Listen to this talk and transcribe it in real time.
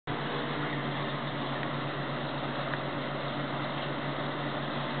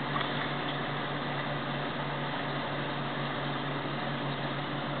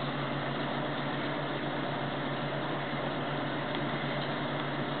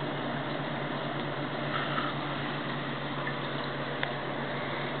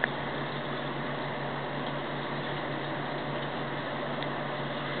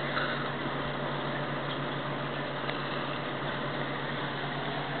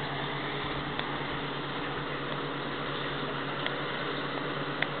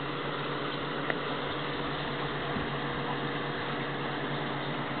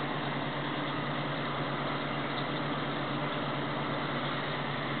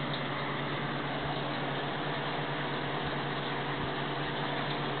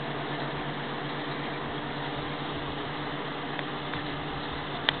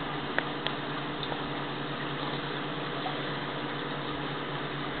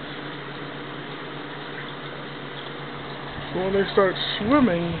So when they start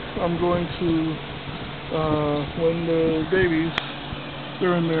swimming, I'm going to, when the babies,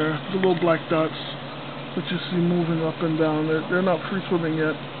 they're in there, the little black dots that you see moving up and down, they're not free swimming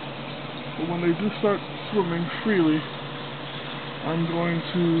yet. But when they do start swimming freely, I'm going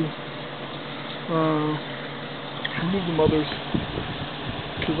to remove the mothers,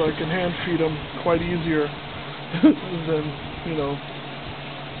 because I can hand feed them quite easier than, you know,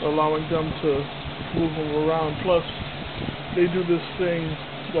 allowing them to move them around. Plus, they do this thing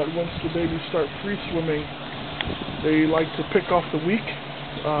that once the babies start free swimming, they like to pick off the weak.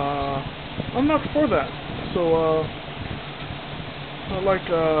 I'm not for that. So,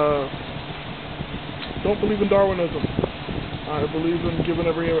 don't believe in Darwinism. I believe in giving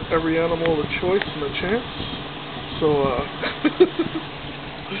every animal a choice and a chance. So,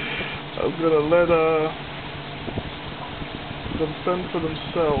 I'm gonna let them fend for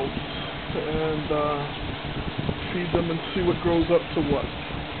themselves and feed them and see what grows up to what.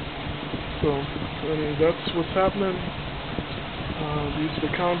 So, I mean, that's what's happening. These are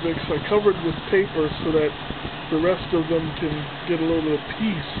the convicts I covered with paper so that the rest of them can get a little bit of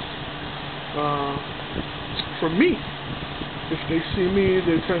peace from me. If they see me,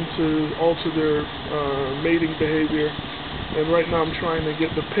 they tend to alter their mating behavior. And right now I'm trying to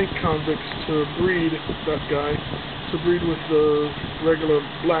get the pink convicts to breed, that guy, to breed with the regular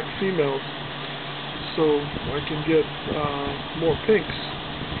black females, so I can get more pinks.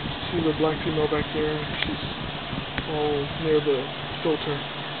 See the black female back there? She's all near the filter.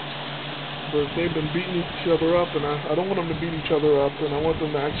 But they've been beating each other up, and I don't want them to beat each other up, and I want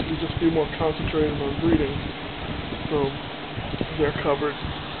them to actually just be more concentrated on breeding. So they're covered.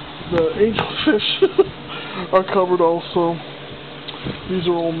 The angelfish are covered also. These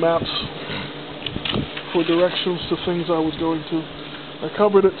are all maps for directions to things I was going to. I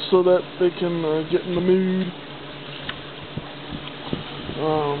covered it so that they can get in the mood.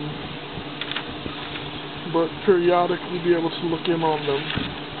 But periodically be able to look in on them.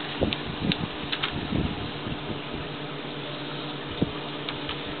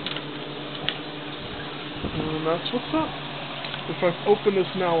 And that's what's up. If I open this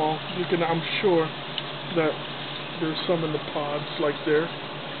now, I'm sure that there's some in the pods, like there.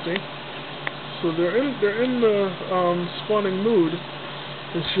 See? So they're in the spawning mood.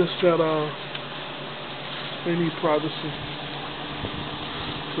 It's just that they need privacy.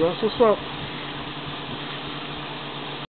 So that's what's up.